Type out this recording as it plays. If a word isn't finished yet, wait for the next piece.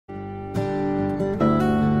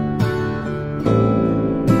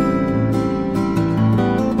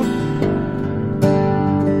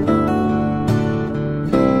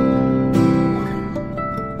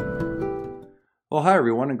Well, hi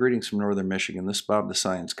everyone, and greetings from Northern Michigan. This is Bob the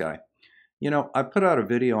Science Guy. I put out a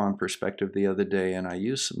video on perspective the other day, and I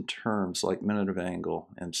used some terms like minute of angle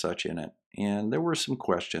and such in it. And there were some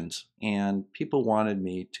questions, and people wanted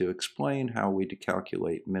me to explain how we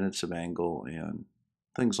calculate minutes of angle and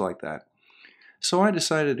things like that. So I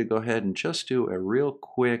decided to go ahead and just do a real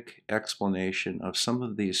quick explanation of some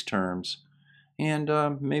of these terms, and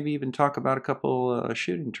maybe even talk about a couple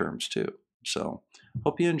shooting terms too. So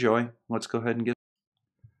hope you enjoy. Let's go ahead and get.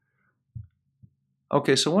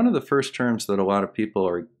 Okay, so one of the first terms that a lot of people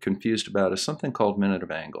are confused about is something called minute of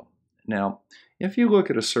angle. Now, if you look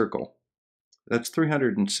at a circle, that's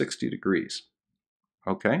 360 degrees,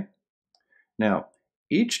 okay? Now,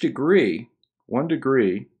 each degree, 1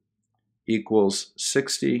 degree, equals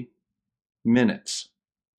 60 minutes.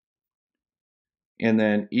 And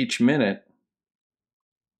then each minute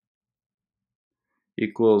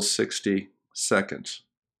equals 60 seconds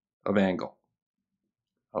of angle,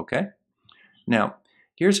 okay? Now,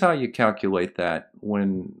 here's how you calculate that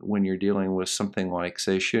when you're dealing with something like,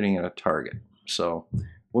 say, shooting at a target. So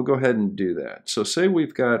we'll go ahead and do that. So say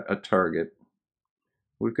we've got a target,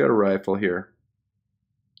 we've got a rifle here,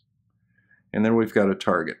 and then we've got a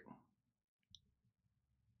target.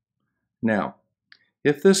 Now,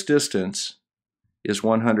 if this distance is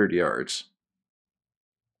 100 yards,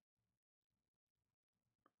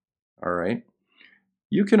 all right,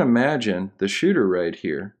 you can imagine the shooter right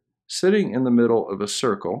here sitting in the middle of a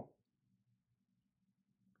circle,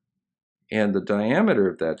 and the diameter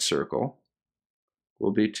of that circle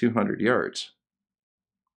will be 200 yards.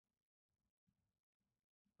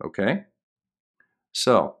 Okay?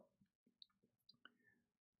 So,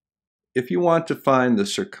 if you want to find the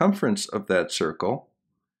circumference of that circle,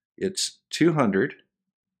 it's 200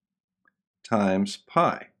 times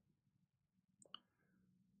pi.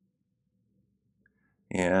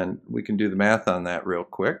 And we can do the math on that real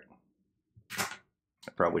quick.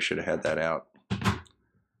 I probably should have had that out. But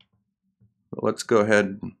let's go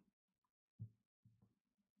ahead and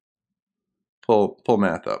pull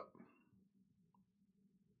math up.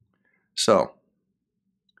 So,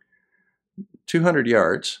 200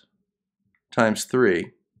 yards times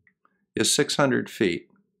 3 is 600 feet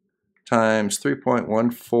times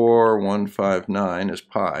 3.14159 is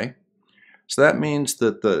pi. So that means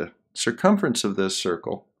that the circumference of this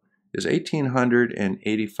circle is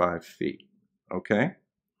 1,885 feet. Okay?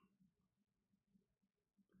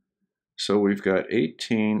 So we've got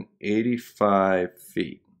 1,885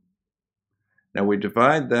 feet. Now we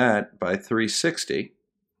divide that by 360,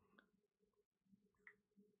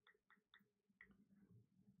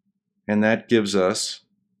 and that gives us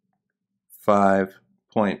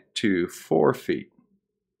 5.24 feet.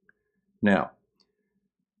 Now,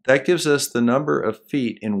 that gives us the number of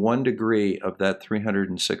feet in 1 degree of that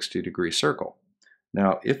 360 degree circle.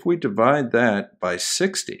 Now, if we divide that by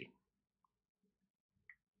 60,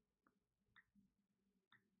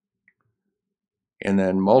 and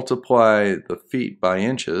then multiply the feet by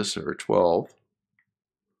inches, or 12,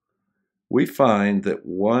 we find that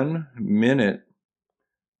 1 minute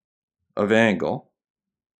of angle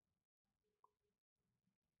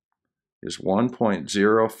is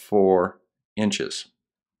 1.04 inches.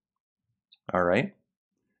 All right?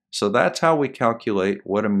 So that's how we calculate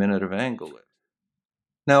what a minute of angle is.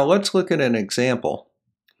 Now let's look at an example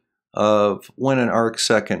of when an arc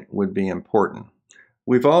second would be important.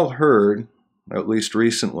 We've all heard, at least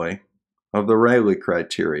recently, of the Rayleigh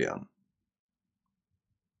Criterion.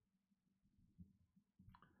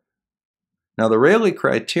 Now the Rayleigh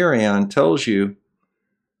Criterion tells you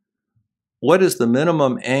what is the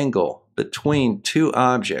minimum angle between two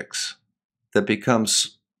objects that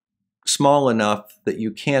becomes small enough that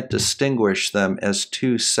you can't distinguish them as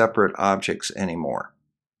two separate objects anymore.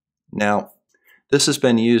 Now, this has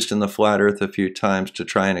been used in the flat earth a few times to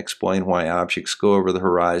try and explain why objects go over the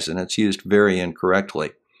horizon. It's used very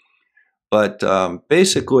incorrectly. But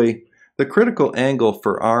basically, the critical angle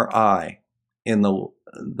for our eye in the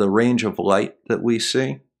range of light that we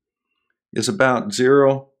see is about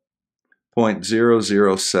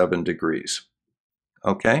 0.007 degrees.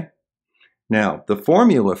 Okay? Now, the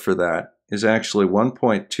formula for that is actually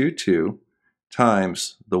 1.22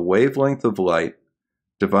 times the wavelength of light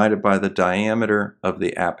divided by the diameter of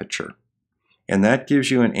the aperture. And that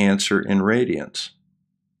gives you an answer in radians.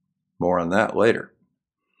 More on that later.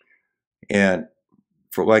 And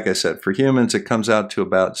like I said, for humans, it comes out to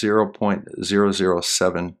about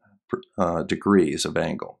 0.007 degrees of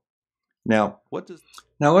angle. Now,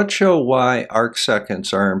 let's show why arc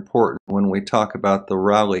seconds are important when we talk about the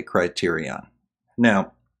Rayleigh Criterion.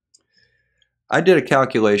 Now, I did a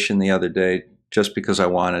calculation the other day just because I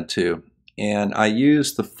wanted to, and I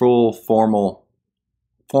used the full formal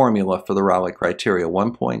formula for the Rayleigh criteria,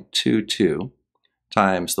 1.22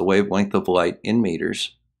 times the wavelength of light in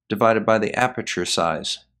meters divided by the aperture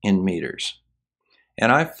size in meters.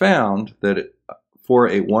 And I found that for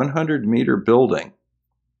a 100-meter building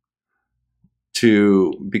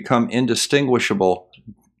to become indistinguishable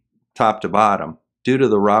top to bottom due to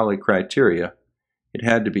the Rayleigh criteria, it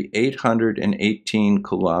had to be 818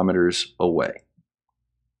 kilometers away.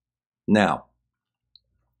 Now,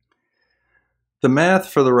 the math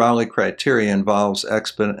for the Rayleigh criteria involves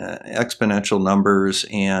exponential numbers,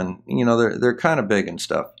 and they're kind of big and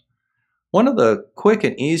stuff. One of the quick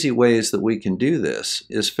and easy ways that we can do this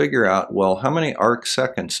is figure out, well, how many arc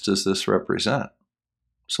seconds does this represent?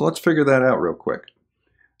 So let's figure that out real quick.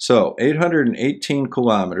 So 818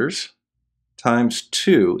 kilometers times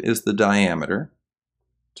 2 is the diameter,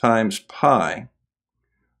 times pi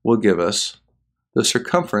will give us the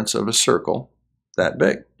circumference of a circle that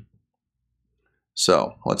big.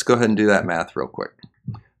 So let's go ahead and do that math real quick.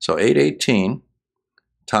 So 818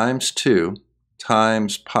 times 2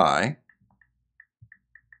 times pi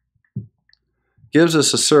gives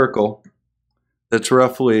us a circle that's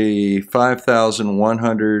roughly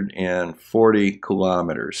 5,140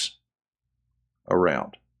 kilometers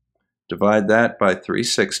around. Divide that by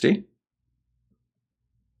 360.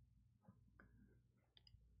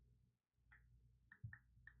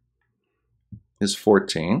 Is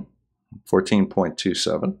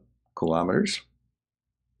 14.27 kilometers.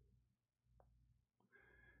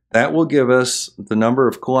 That will give us the number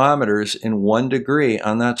of kilometers in 1 degree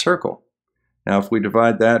on that circle. Now if we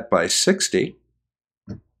divide that by 60,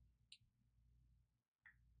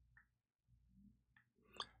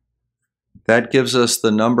 that gives us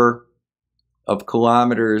the number of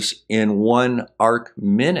kilometers in 1 arc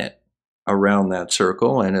minute around that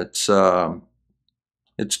circle, and it's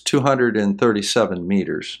 237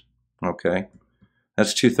 meters. Okay,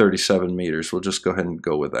 that's 237 meters. We'll just go ahead and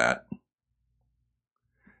go with that.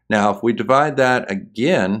 Now, if we divide that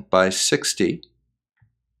again by 60,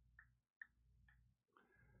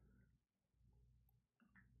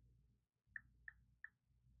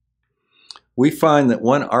 we find that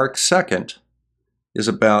 1 arc second is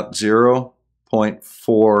about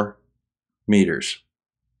 0.4 meters.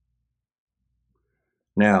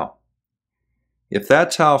 Now, if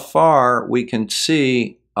that's how far we can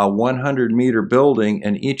see a 100-meter building,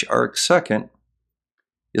 and each arc second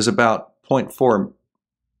is about 0.4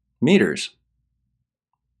 meters,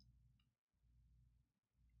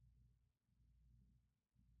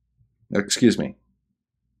 excuse me,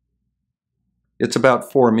 it's about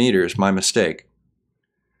 4 meters, my mistake.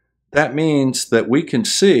 That means that we can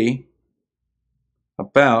see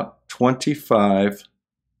about 25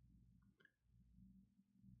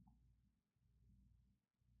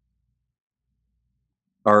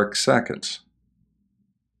 arc seconds.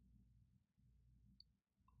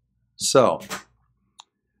 So,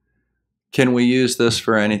 can we use this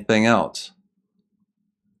for anything else?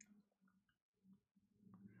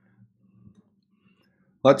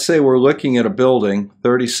 Let's say we're looking at a building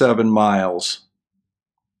 37 miles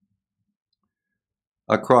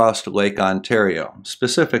across Lake Ontario.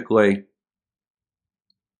 Specifically,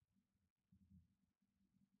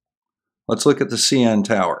 let's look at the CN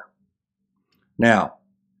Tower. Now,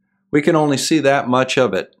 we can only see that much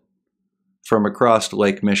of it from across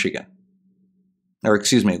Lake Michigan. Or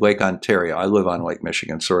excuse me, Lake Ontario. I live on Lake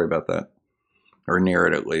Michigan, sorry about that. Or near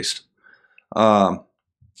it at least.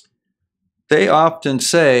 They often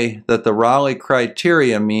say that the Rayleigh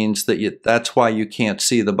criteria means that that's why you can't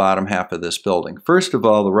see the bottom half of this building. First of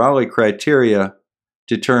all, the Rayleigh criteria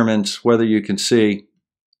determines whether you can see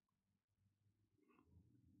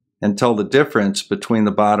and tell the difference between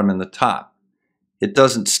the bottom and the top. It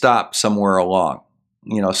doesn't stop somewhere along,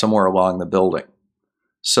 somewhere along the building.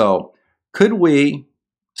 So could we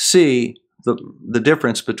see the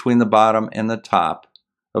difference between the bottom and the top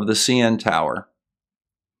of the CN Tower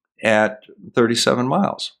at 37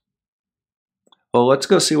 miles? Well, let's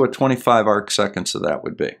go see what 25 arc seconds of that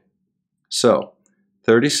would be. So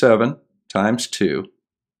 37 times 2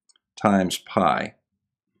 times pi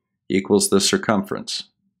equals the circumference.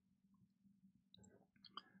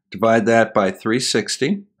 Divide that by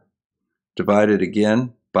 360, divide it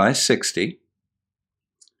again by 60,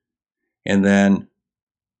 and then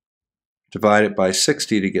divide it by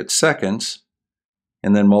 60 to get seconds,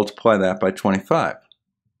 and then multiply that by 25.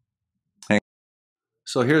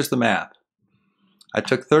 So here's the math. I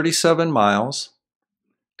took 37 miles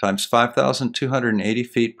times 5,280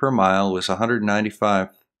 feet per mile was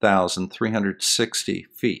 195,360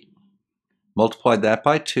 feet. multiplied that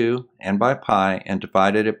by 2 and by pi, and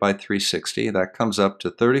divided it by 360. That comes up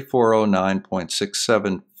to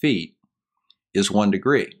 3409.67 feet is 1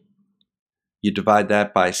 degree. You divide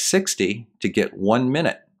that by 60 to get 1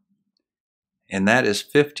 minute, and that is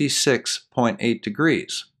 56.8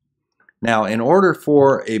 degrees. Now, in order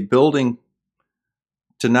for a building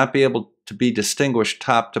to not be able to be distinguished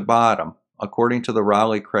top to bottom, according to the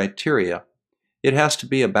Rayleigh criteria, it has to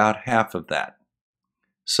be about half of that.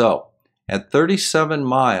 So, at 37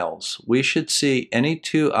 miles, we should see any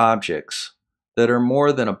two objects that are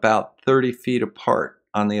more than about 30 feet apart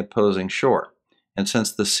on the opposing shore. And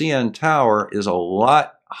since the CN tower is a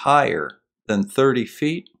lot higher than 30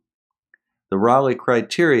 feet, the Rayleigh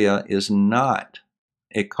criteria is not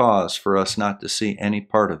a cause for us not to see any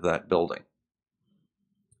part of that building.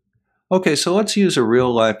 Okay, so let's use a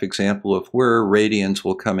real-life example of where radians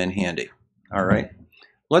will come in handy. All right,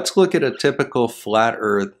 let's look at a typical flat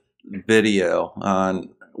Earth video on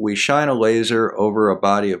we shine a laser over a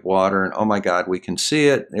body of water, and oh my God, we can see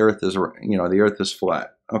it. The Earth is, the Earth is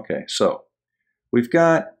flat. Okay, so we've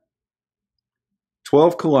got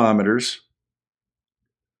 12 kilometers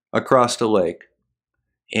across the lake,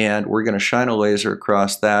 and we're going to shine a laser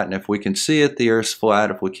across that, and if we can see it, the Earth's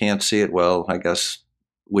flat. If we can't see it, well, I guess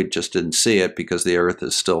we just didn't see it because the Earth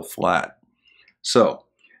is still flat. So,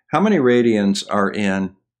 how many radians are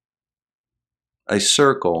in a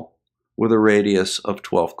circle with a radius of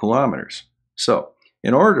 12 kilometers? So,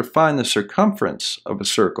 in order to find the circumference of a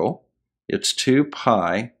circle, it's 2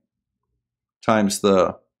 pi times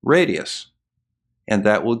the radius, and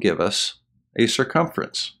that will give us a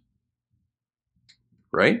circumference,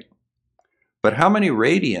 right? But how many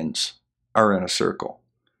radians are in a circle?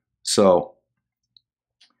 So,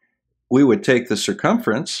 we would take the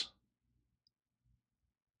circumference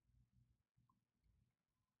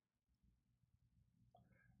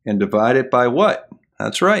and divide it by what?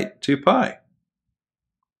 That's right, 2 pi.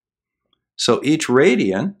 So each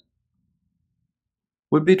radian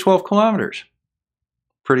would be 12 kilometers.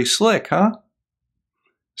 Pretty slick, huh?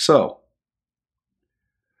 So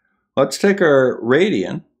let's take our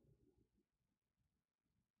radian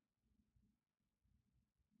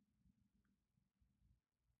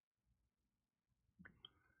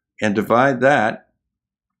and divide that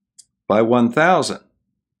by 1,000.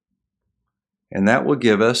 And that will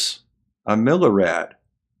give us a millirad.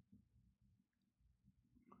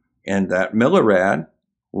 And that millirad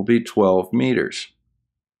will be 12 meters.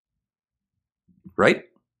 Right?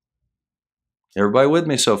 Everybody with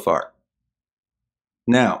me so far?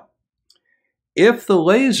 Now, if the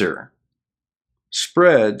laser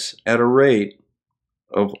spreads at a rate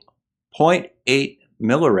of 0.8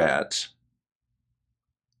 millirads,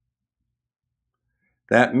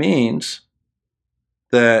 that means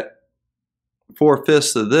that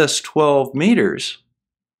 4/5 of this, 12 meters,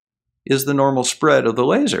 is the normal spread of the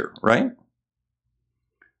laser, right?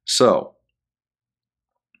 So,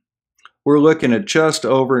 we're looking at just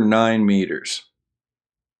over 9 meters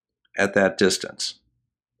at that distance.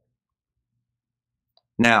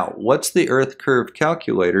 Now, what's the Earth curve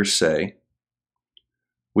calculator say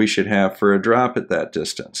we should have for a drop at that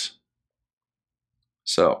distance?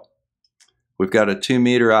 So, we've got a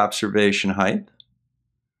 2-meter observation height.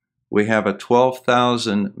 We have a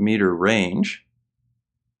 12,000 meter range.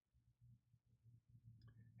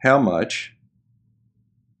 How much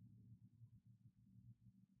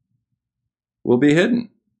will be hidden?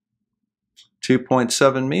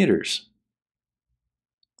 2.7 meters.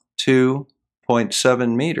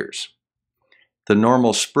 2.7 meters. The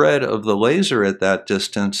normal spread of the laser at that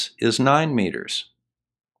distance is 9 meters.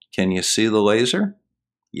 Can you see the laser?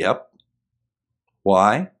 Yep.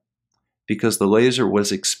 Why? Because the laser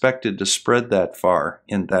was expected to spread that far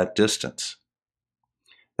in that distance.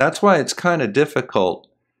 That's why it's kind of difficult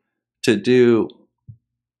to do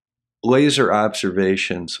laser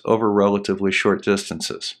observations over relatively short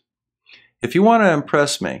distances. If you want to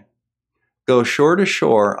impress me, go shore to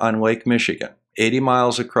shore on Lake Michigan, 80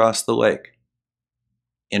 miles across the lake,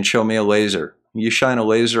 and show me a laser. You shine a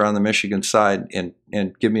laser on the Michigan side and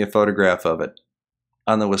give me a photograph of it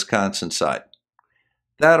on the Wisconsin side.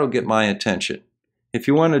 That'll get my attention. If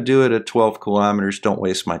you want to do it at 12 kilometers, don't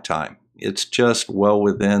waste my time. It's just well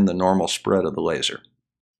within the normal spread of the laser.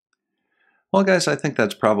 Well, guys, I think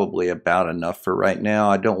that's probably about enough for right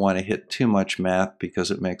now. I don't want to hit too much math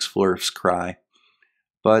because it makes flurfs cry.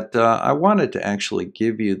 But I wanted to actually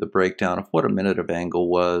give you the breakdown of what a minute of angle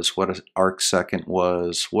was, what an arc second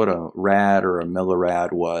was, what a rad or a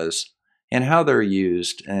millirad was, and how they're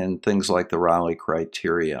used, and things like the Rayleigh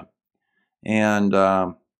criteria. And,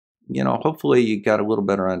 hopefully you got a little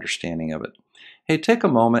better understanding of it. hey, take a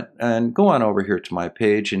moment and go on over here to my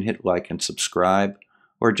page and hit like and subscribe,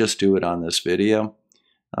 or just do it on this video.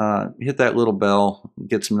 Hit that little bell,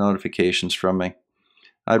 get some notifications from me.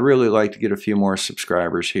 I'd really like to get a few more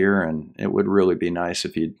subscribers here, and it would really be nice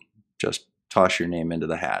if you'd just toss your name into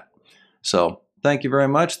the hat. So thank you very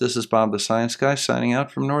much. This is Bob the Science Guy signing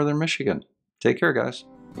out from Northern Michigan. Take care, guys.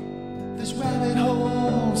 This rabbit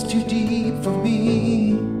hole's too deep for me.